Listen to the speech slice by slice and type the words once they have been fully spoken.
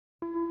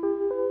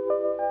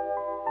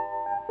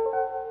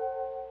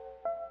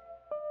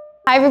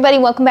Hi everybody,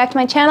 welcome back to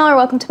my channel, or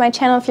welcome to my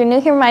channel if you're new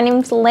here. My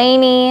name's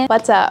Lainey.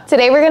 What's up?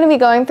 Today we're going to be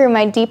going through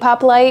my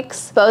Depop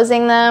likes,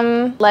 exposing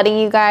them, letting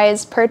you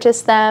guys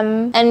purchase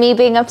them, and me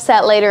being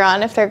upset later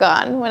on if they're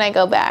gone when I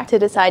go back to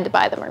decide to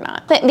buy them or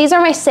not. These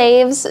are my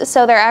saves,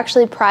 so they're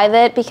actually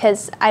private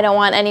because I don't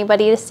want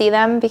anybody to see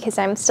them because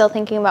I'm still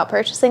thinking about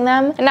purchasing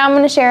them. And now I'm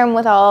going to share them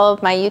with all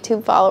of my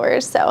YouTube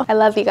followers, so I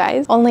love you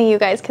guys. Only you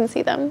guys can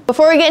see them.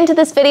 Before we get into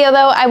this video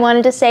though, I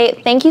wanted to say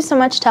thank you so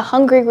much to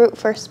Hungry Root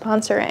for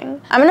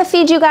sponsoring. I'm going to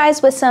feed you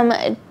guys with some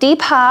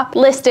Depop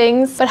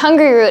listings, but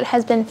Hungry Root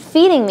has been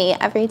feeding me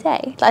every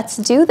day. Let's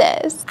do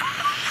this.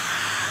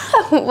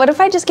 What if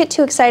I just get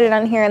too excited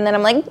on here and then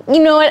I'm like,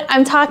 you know what,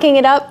 I'm talking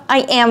it up, I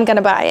am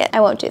gonna buy it.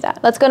 I won't do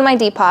that. Let's go to my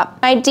Depop.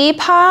 My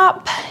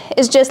Depop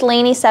is just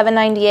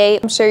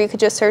Lainey798. I'm sure you could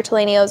just search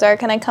Lainey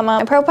Ozark and I come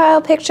up. My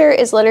profile picture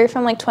is literally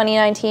from like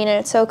 2019 and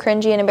it's so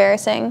cringy and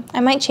embarrassing. I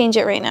might change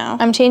it right now.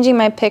 I'm changing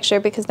my picture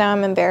because now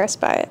I'm embarrassed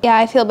by it. Yeah,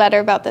 I feel better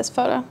about this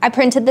photo. I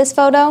printed this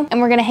photo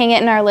and we're gonna hang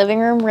it in our living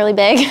room really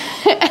big.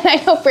 And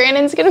I know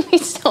Brandon's gonna be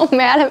so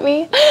mad at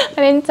me. I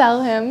didn't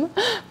tell him,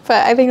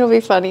 but I think it'll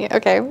be funny.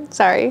 Okay,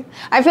 sorry.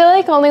 I feel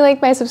like only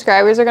like my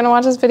subscribers are gonna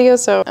watch this video,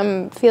 so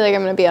I feel like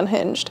I'm gonna be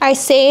unhinged. I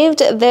saved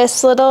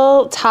this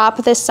little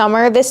top this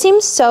summer. This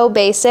seems so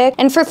basic,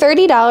 and for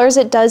 $30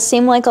 it does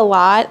seem like a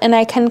lot, and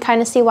I can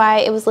kind of see why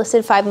it was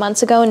listed 5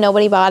 months ago and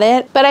nobody bought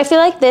it. But I feel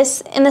like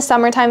this in the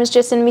summertime is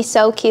just gonna be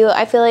so cute.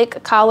 I feel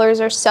like collars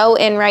are so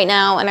in right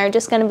now and are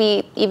just gonna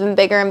be even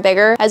bigger and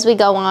bigger as we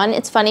go on.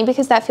 It's funny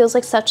because that feels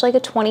like such like a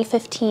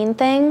 2015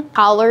 thing,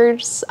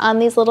 collars on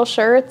these little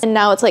shirts, and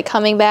now it's like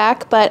coming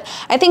back. But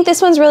I think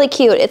this one's really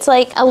cute. It's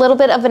like a little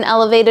bit of an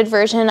elevated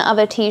version of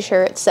a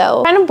t-shirt,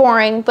 so kind of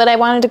boring, but I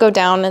wanted to go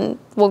down and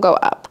we'll go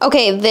up.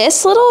 Okay,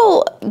 this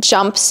little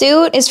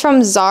jumpsuit is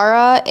from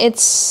Zara.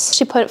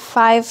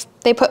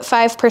 They put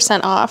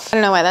 5% off. I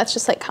don't know why, that's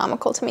just like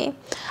comical to me.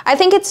 I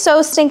think it's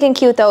so stinking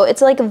cute though.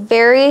 It's like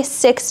very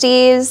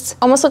 60s,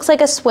 almost looks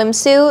like a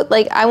swimsuit.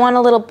 Like I want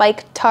a little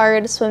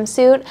bike-tard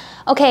swimsuit.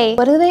 Okay,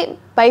 what do they,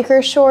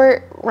 biker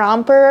short,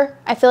 romper?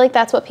 I feel like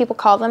that's what people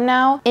call them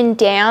now. In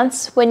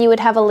dance, when you would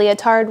have a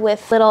leotard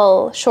with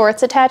little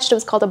shorts attached, it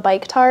was called a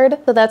bike-tard.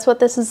 So that's what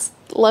this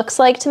looks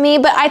like to me.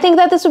 But I think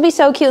that this would be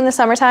so cute in the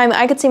summertime.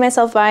 I could see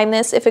myself buying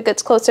this if it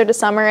gets closer to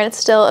summer and it's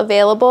still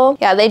available.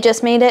 Yeah, they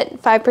just made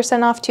it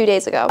 5% off 2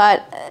 days ago.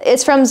 But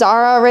it's from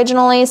Zara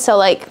originally, so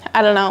like,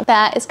 I don't know.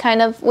 That is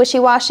kind of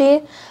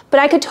wishy-washy. But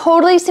I could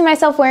totally see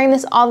myself wearing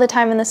this all the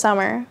time in the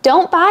summer.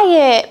 Don't buy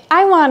it.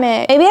 I want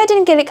it. Maybe I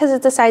didn't get it because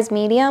it's a size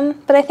medium,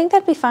 but I think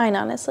that'd be fine,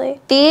 honestly.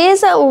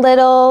 These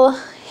little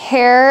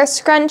hair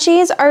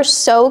scrunchies are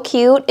so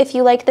cute if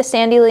you like the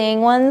Sandy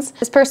Liang ones.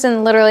 This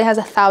person literally has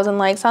 1,000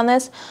 likes on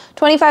this.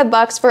 25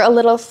 bucks for a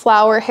little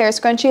flower hair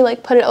scrunchie,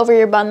 like put it over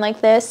your bun like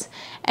this,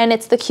 and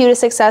it's the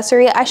cutest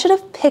accessory. I should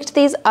have picked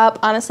these up,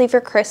 honestly, for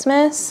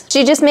Christmas.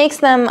 She just makes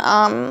them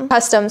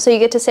custom, so you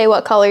get to say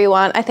what color you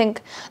want. I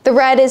think the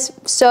red is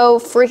so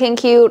freaking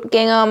cute.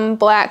 Gingham,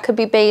 black could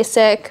be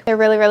basic. They're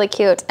really, really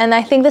cute. And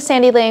I think the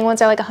Sandy Liang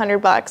ones are like 100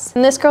 bucks.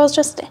 And this girl's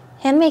just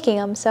hand making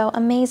them, so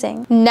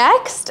amazing.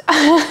 Next,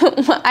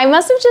 I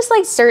must have just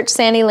like searched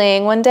Sandy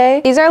Liang one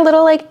day. These are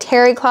little like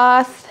terry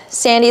cloth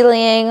Sandy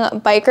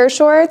Liang biker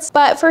shorts,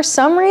 but for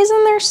some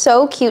reason they're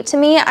so cute to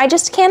me. I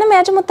just can't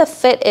imagine what the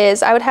fit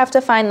is. I would have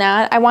to find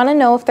that. I want to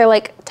know if they're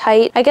like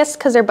tight. I guess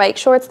because they're bike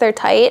shorts, they're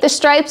tight. The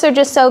stripes are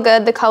just so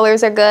good. The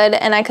colors are good,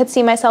 and I could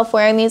see myself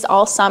wearing these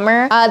all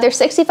summer. They're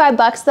 65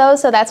 bucks though,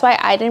 so that's why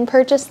I didn't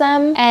purchase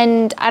them.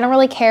 And I don't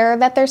really care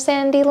that they're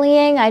Sandy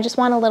Liang. I just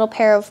want a little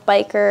pair of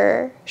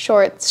biker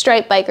shorts,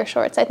 striped biker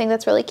shorts. I think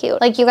that's really cute.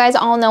 Like you guys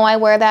all know I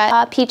wear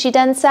that Peachy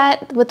Den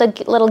set with the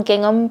little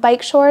gingham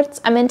bike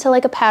shorts. I'm into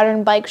like a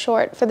pattern bike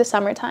short for the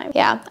summertime.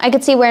 Yeah, I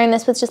could see wearing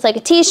this with just like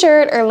a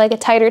t-shirt or like a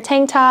tighter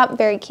tank top.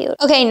 Very cute.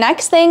 Okay,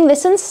 next thing,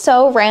 this is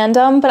so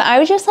random, but I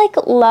would just like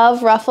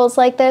love ruffles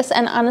like this,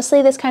 and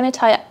honestly this kind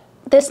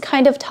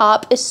of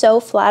top is so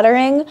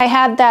flattering. I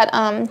had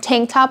that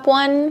tank top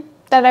one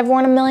that I've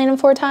worn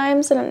 1,004,000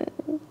 times and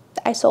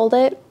I sold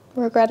it,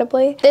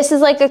 regrettably. This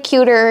is like a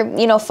cuter,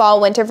 you know, fall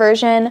winter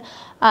version.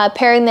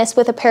 Pairing this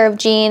with a pair of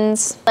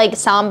jeans, like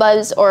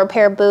Sambas, or a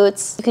pair of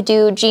boots. You could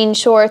do jean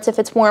shorts if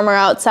it's warmer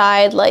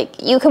outside.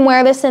 Like you can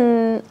wear this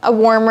in a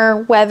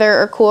warmer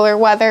weather or cooler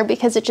weather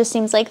because it just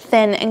seems like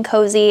thin and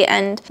cozy,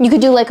 and you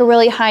could do like a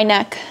really high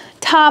neck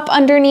top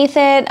underneath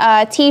it,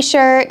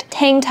 t-shirt,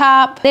 tank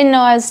top. I didn't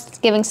know I was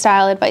giving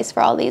style advice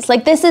for all these.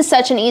 Like this is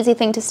such an easy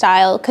thing to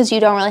style because you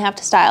don't really have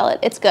to style it.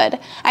 It's good.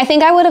 I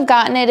think I would have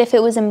gotten it if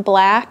it was in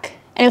black.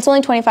 And it's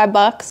only 25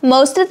 bucks.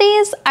 Most of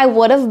these I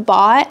would have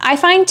bought. I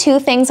find 2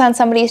 things on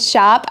somebody's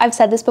shop, I've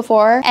said this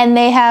before, and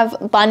they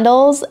have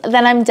bundles,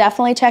 then I'm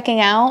definitely checking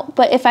out.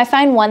 But if I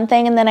find one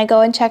thing and then I go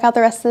and check out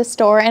the rest of the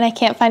store and I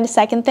can't find a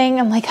second thing,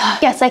 I'm like, oh,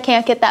 yes, I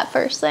can't get that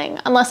first thing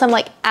unless I'm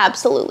like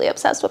absolutely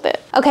obsessed with it.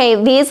 Okay,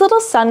 these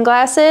little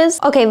sunglasses.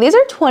 Okay, these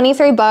are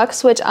 23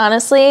 bucks, which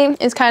honestly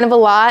is kind of a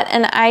lot,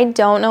 and I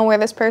don't know where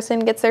this person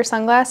gets their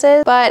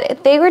sunglasses,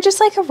 but they were just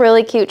like a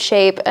really cute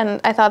shape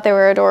and I thought they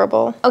were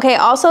adorable. Okay,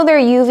 also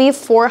they're UV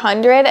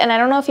 400, and I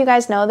don't know if you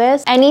guys know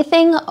this,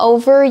 anything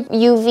over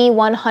UV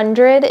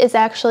 100 is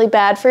actually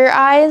bad for your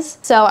eyes,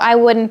 so I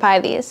wouldn't buy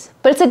these.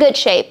 But it's a good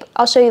shape.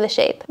 I'll show you the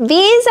shape.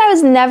 These I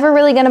was never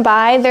really gonna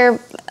buy. They're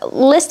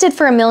listed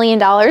for $1 million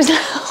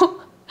now.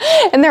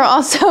 And they're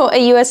also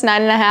a US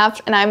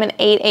 9.5 and I'm an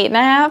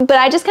 8.5. But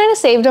I just kind of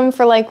saved them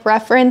for like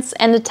reference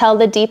and to tell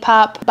the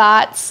Depop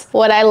bots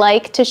what I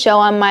like to show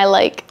on my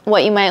like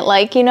what you might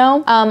like, you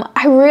know?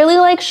 I really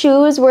like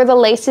shoes where the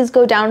laces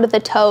go down to the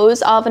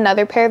toes. I'll have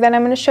another pair that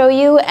I'm gonna show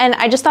you. And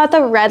I just thought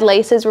the red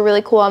laces were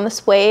really cool on the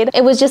suede.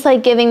 It was just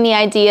like giving me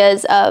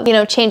ideas of, you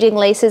know, changing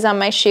laces on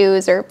my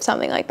shoes or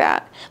something like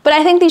that. But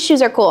I think these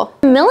shoes are cool.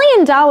 $1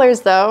 million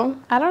though,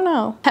 I don't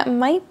know. That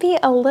might be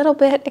a little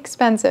bit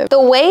expensive.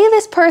 The way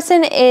this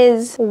person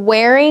is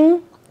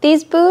wearing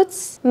these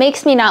boots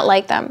makes me not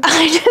like them.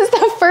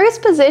 The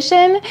first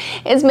position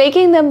is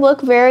making them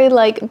look very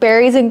like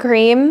berries and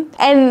cream.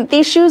 And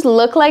these shoes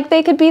look like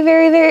they could be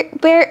very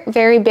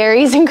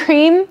berries and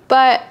cream.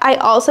 But I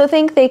also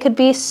think they could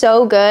be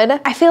so good.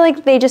 I feel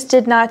like they just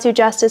did not do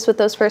justice with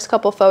those first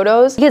couple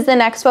photos because the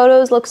next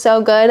photos look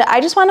so good.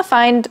 I just want to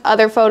find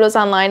other photos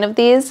online of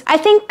these. I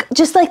think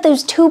just like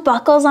those two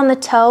buckles on the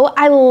toe,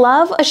 I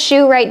love a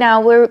shoe right now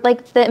where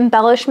like the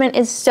embellishment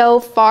is so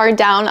far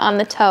down on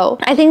the toe.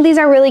 I think these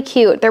are really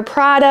cute. They're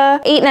Prada,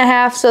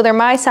 8.5, so they're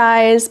my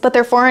size, but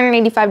they're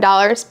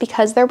 $485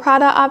 because they're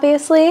Prada,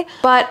 obviously.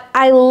 But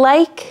I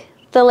like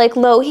the like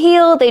low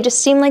heel. They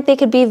just seem like they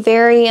could be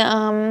very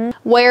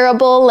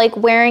wearable, like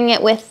wearing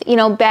it with, you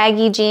know,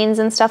 baggy jeans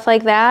and stuff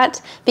like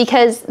that,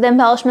 because the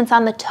embellishment's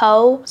on the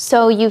toe,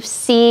 so you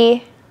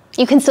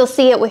can still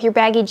see it with your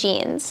baggy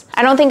jeans.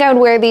 I don't think I would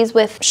wear these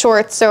with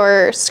shorts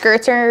or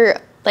skirts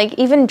or like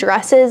even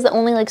dresses,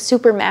 only like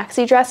super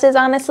maxi dresses,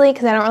 honestly,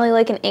 because I don't really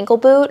like an ankle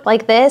boot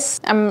like this.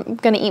 I'm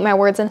gonna eat my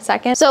words in a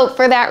second. So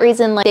for that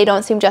reason, like they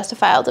don't seem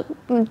justifiable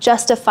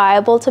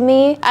to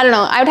me. I don't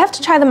know, I would have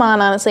to try them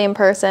on honestly in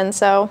person,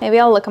 so maybe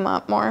I'll look them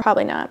up more,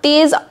 probably not.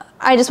 These,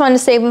 I just wanted to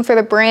save them for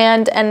the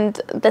brand, and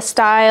the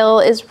style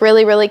is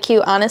really, really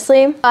cute,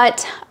 honestly.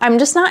 But I'm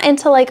just not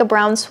into like a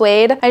brown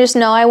suede. I just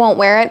know I won't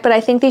wear it, but I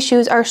think these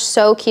shoes are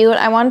so cute.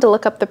 I wanted to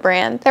look up the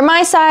brand. They're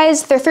my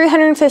size. They're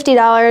 $350,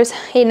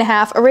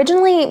 8.5.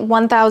 Originally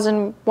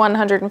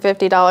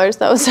 $1,150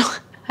 though, so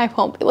I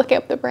won't be looking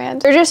up the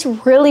brand. They're just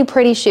really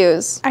pretty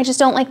shoes. I just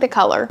don't like the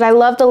color. I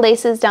love the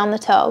laces down the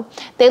toe.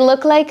 They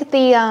look like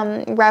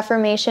the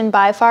Reformation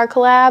By Far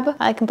collab.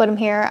 I can put them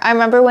here. I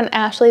remember when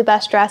Ashley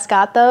Best Dress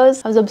got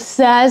those. I was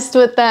obsessed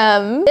with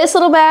them. This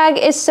little bag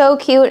is so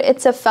cute.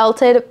 It's a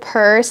felted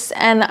purse,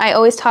 and I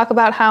always talk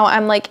about how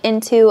I'm like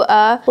into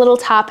a little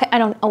top. I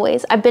don't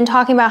always. I've been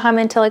talking about how I'm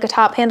into like a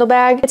top handle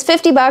bag. It's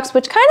 50 bucks,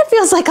 which kind of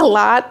feels like a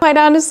lot, quite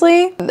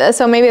honestly.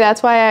 So maybe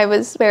that's why I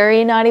was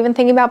very not even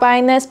thinking about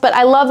buying this, but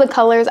I love the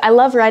colors. I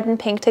love red and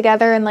pink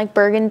together and like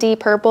burgundy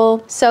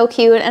purple. So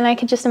cute. And I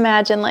could just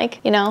imagine like,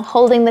 you know,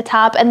 holding the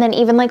top and then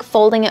even like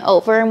folding it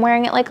over and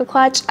wearing it like a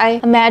clutch. I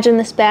imagine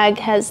this bag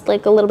has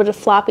like a little bit of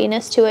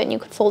floppiness to it and you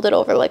could fold it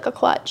over like a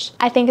clutch.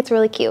 I think it's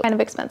really cute, kind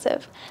of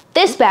expensive.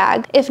 This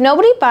bag, if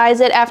nobody buys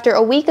it after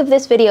a week of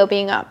this video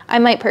being up, I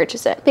might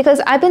purchase it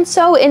because I've been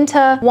so into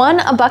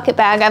a bucket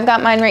bag. I've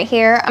got mine right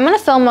here. I'm gonna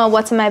film a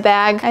what's in my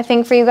bag, I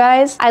think, for you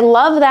guys. I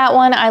love that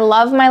one. I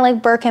love my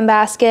like Birkin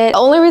basket. The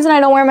only reason I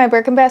don't wear my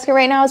Birkin basket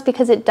right now is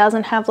because it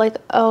doesn't have like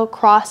a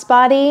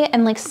crossbody,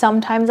 and like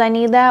sometimes I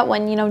need that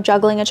when, you know,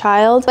 juggling a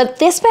child. But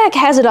this bag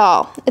has it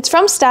all. It's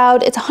from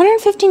Stout. It's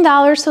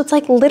 $115, so it's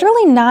like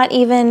literally not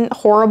even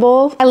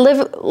horrible. I love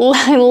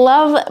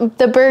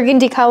the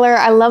burgundy color.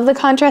 I love the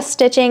contrast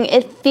stitching.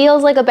 It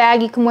feels like a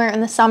bag you can wear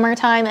in the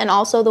summertime and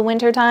also the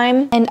winter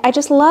time. And I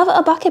just love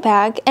a bucket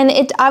bag. And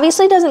it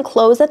obviously doesn't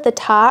close at the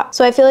top,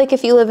 so I feel like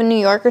if you live in New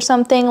York or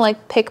something,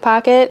 like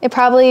pickpocket, it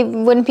probably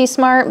wouldn't be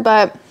smart,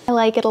 but I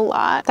like it a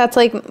lot. That's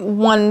like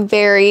one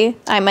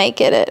I might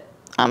get it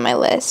on my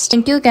list.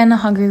 Thank you again to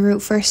Hungry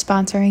Root for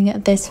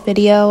sponsoring this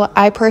video.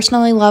 I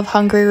personally love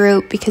Hungry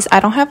Root because I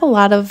don't have a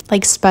lot of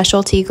like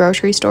specialty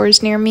grocery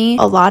stores near me.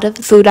 A lot of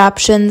the food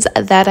options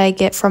that I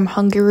get from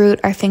Hungry Root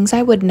are things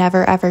I would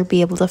never ever be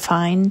able to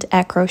find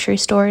at grocery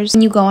stores.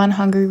 When you go on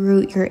Hungry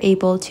Root, you're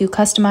able to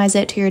customize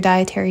it to your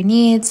dietary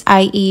needs.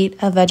 I eat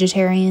a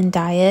vegetarian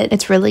diet.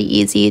 It's really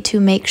easy to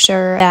make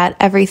sure that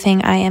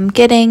everything I am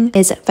getting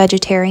is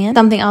vegetarian.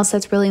 Something else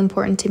that's really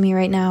important to me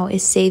right now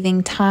is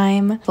saving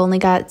time. I've only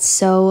got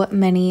so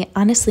many,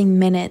 honestly,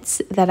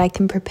 minutes that I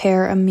can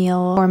prepare a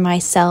meal for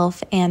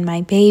myself and my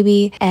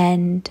baby.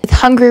 And with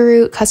Hungry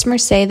Root,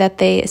 customers say that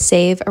they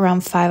save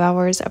around 5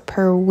 hours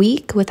per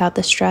week without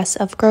the stress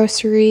of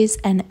groceries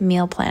and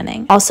meal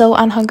planning. Also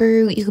on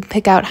Hungry Root, you can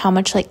pick out how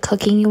much like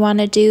cooking you want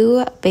to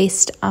do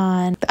based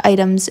on the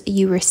items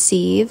you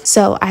receive.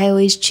 So I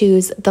always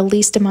choose the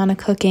least amount of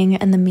cooking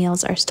and the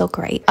meals are still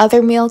great.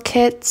 Other meal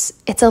kits,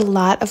 it's a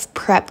lot of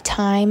prep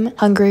time.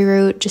 Hungry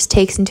Root just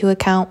takes into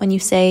account when you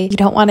say you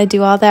don't want to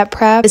do all that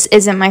prep. This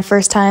isn't my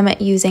first time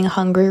using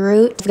Hungry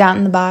Root. I've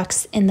gotten the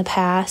box in the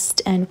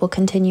past and will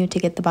continue to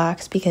get the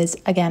box because,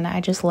 again,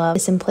 I just love the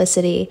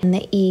simplicity and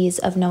the ease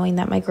of knowing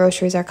that my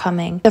groceries are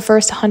coming. The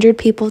first 100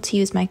 people to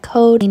use my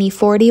code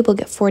LANEY40 will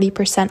get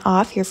 40%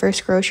 off your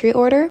first grocery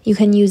order. You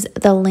can use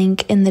the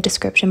link in the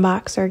description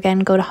box, or again,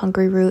 go to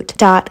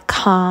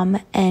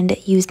hungryroot.com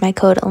and use my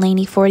code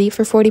LANEY40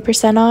 for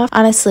 40% off.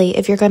 Honestly,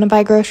 if you're going to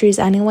buy groceries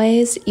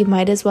anyways, you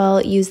might as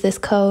well use this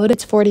code.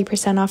 It's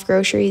 40% off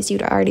groceries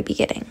you'd already be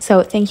getting.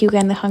 So thank you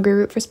again to Hungry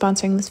Root for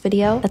sponsoring this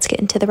video. Let's get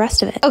into the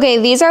rest of it. Okay,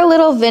 these are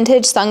little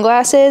vintage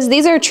sunglasses.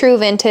 These are true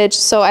vintage,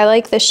 so I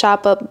like this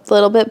shop a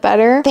little bit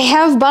better. They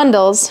have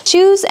bundles.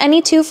 Choose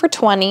any two for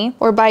 $20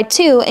 or buy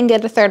two and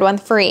get a third one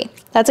free.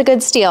 That's a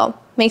good steal.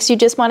 Makes you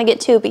just want to get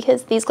two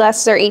because these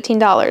glasses are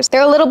 $18.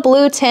 They're a little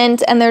blue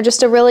tint and they're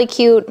just a really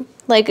cute,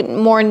 like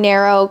more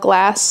narrow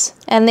glass.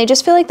 And they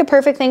just feel like the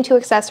perfect thing to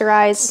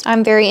accessorize.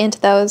 I'm very into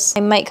those. I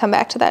might come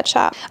back to that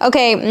shop.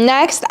 Okay,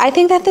 next, I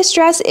think that this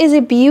dress is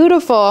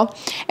beautiful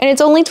and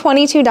it's only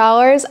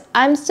 $22.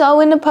 I'm so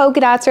into polka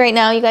dots right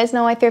now. You guys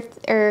know I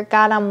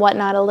got on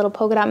Whatnot a little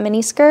polka dot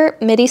midi skirt.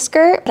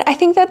 But I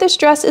think that this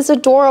dress is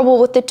adorable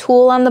with the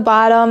tulle on the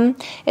bottom.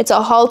 It's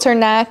a halter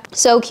neck,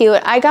 so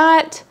cute. I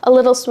got a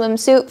little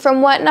swimsuit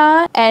from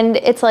Whatnot and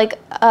it's like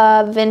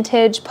a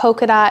vintage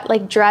polka dot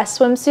like dress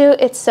swimsuit.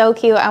 It's so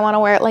cute. I want to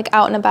wear it like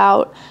out and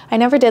about.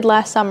 I never did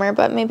last summer,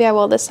 but maybe I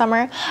will this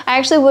summer. I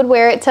actually would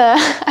wear it to,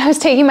 I was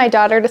taking my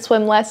daughter to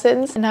swim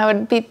lessons and I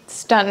would be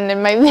stunting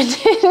in my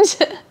vintage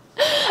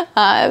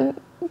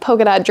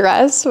polka dot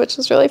dress, which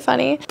is really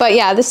funny. But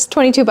yeah, this is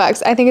 22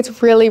 bucks. I think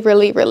it's really,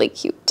 really, really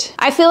cute.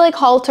 I feel like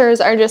halters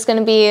are just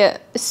gonna be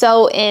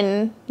so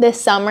in this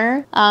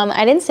summer.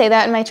 I didn't say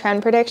that in my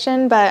trend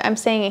prediction, but I'm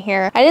saying it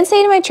here. I didn't say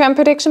it in my trend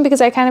prediction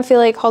because I kind of feel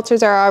like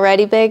halters are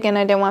already big and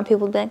I didn't want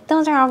people to be like,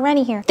 those are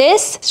already here.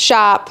 This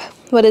shop,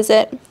 what is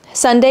it?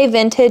 Sunday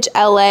Vintage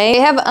LA. They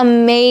have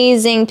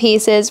amazing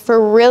pieces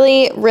for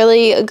really,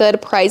 really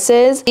good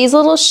prices. These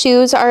little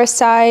shoes are a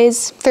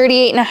size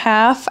 38 and a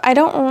half. I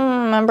don't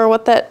remember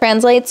what that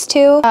translates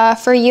to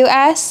for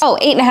US. Oh,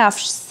 8.5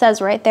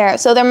 says right there.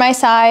 So they're my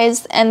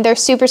size and they're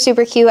super,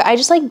 super cute. I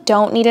just like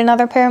don't need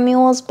another pair of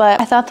mules, but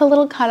I thought the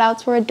little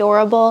cutouts were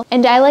adorable.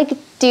 And I like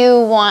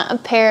do want a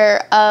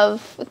pair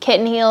of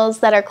kitten heels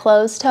that are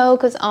closed toe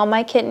because all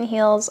my kitten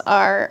heels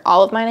are,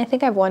 all of mine, I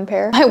think I have one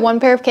pair. My one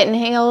pair of kitten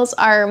heels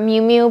are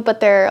Miu Miu, but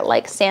they're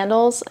like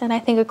sandals, and I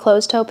think a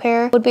closed toe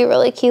pair would be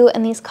really cute,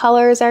 and these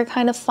colors are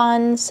kind of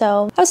fun,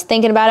 so I was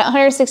thinking about it.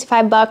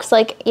 165 bucks,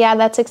 like, yeah,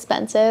 that's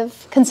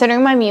expensive.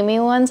 Considering my Miu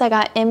Miu ones I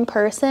got in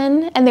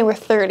person, and they were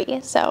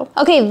 30, so.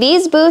 Okay,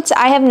 these boots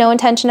I have no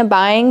intention of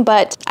buying,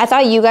 but I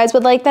thought you guys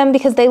would like them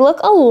because they look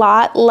a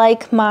lot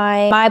like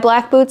my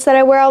black boots that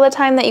I wear all the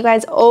time that you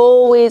guys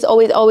always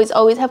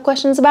have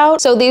questions about.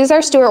 So these are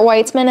Stuart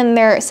Weitzman and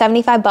they're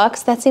 75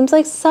 bucks. That seems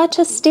like such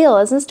a steal.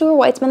 Isn't Stuart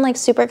Weitzman like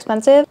super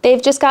expensive?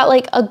 They've just got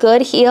like a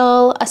good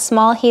heel, a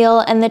small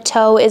heel, and the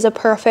toe is a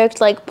perfect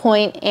like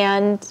point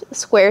and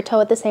square toe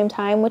at the same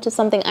time, which is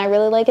something I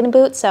really like in a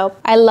boot. So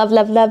I love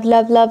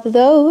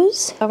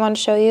those. I want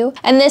to show you.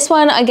 And this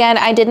one, again,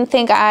 I didn't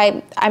think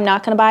I'm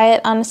not gonna buy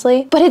it,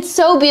 honestly, but it's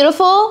so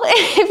beautiful.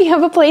 If you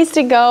have a place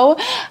to go,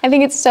 I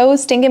think it's so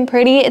stinking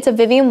pretty. It's a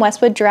Vivienne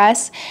Westwood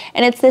dress.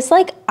 And it's this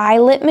like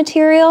eyelet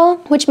material,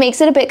 which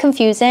makes it a bit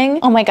confusing.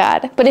 Oh my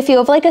God. But if you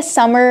have like a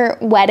summer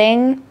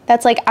wedding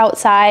that's like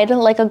outside,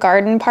 like a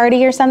garden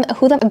party or something,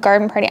 a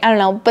garden party, I don't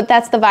know, but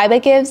that's the vibe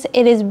it gives.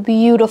 It is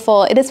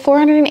beautiful. It is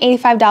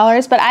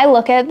 $485, but I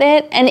look at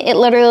it and it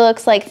literally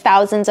looks like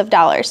thousands of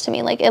dollars to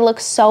me. Like it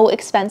looks so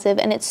expensive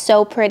and it's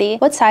so pretty.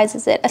 What size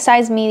is it? A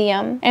size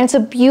medium. And it's a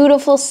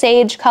beautiful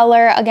sage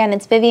color. Again,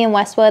 it's Vivienne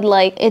Westwood.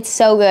 Like it's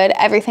so good.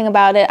 Everything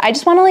about it. I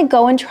just want to like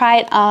go and try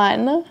it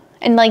on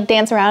and like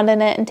dance around in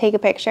it and take a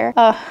picture.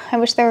 Oh, I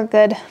wish there were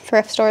good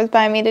thrift stores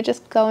by me to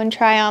just go and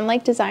try on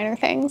like designer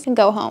things and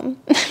go home.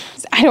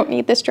 I don't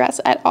need this dress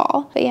at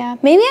all. But yeah,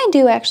 maybe I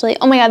do actually.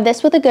 Oh my God,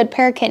 this with a good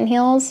pair of kitten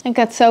heels. I think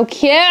that's so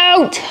cute.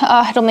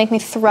 Oh, it'll make me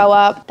throw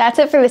up. That's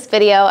it for this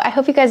video. I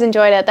hope you guys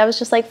enjoyed it. That was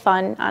just like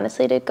fun,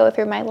 honestly, to go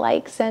through my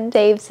likes and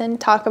saves and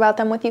talk about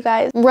them with you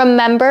guys.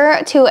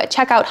 Remember to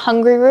check out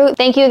Hungry Root.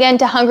 Thank you again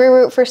to Hungry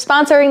Root for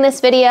sponsoring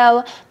this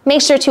video.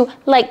 Make sure to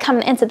like,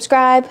 comment, and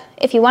subscribe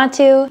if you want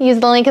to. Use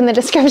the link in the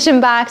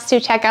description box to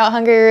check out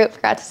Hungry Root.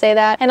 Forgot to say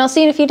that. And I'll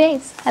see you in a few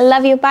days. I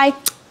love you. Bye.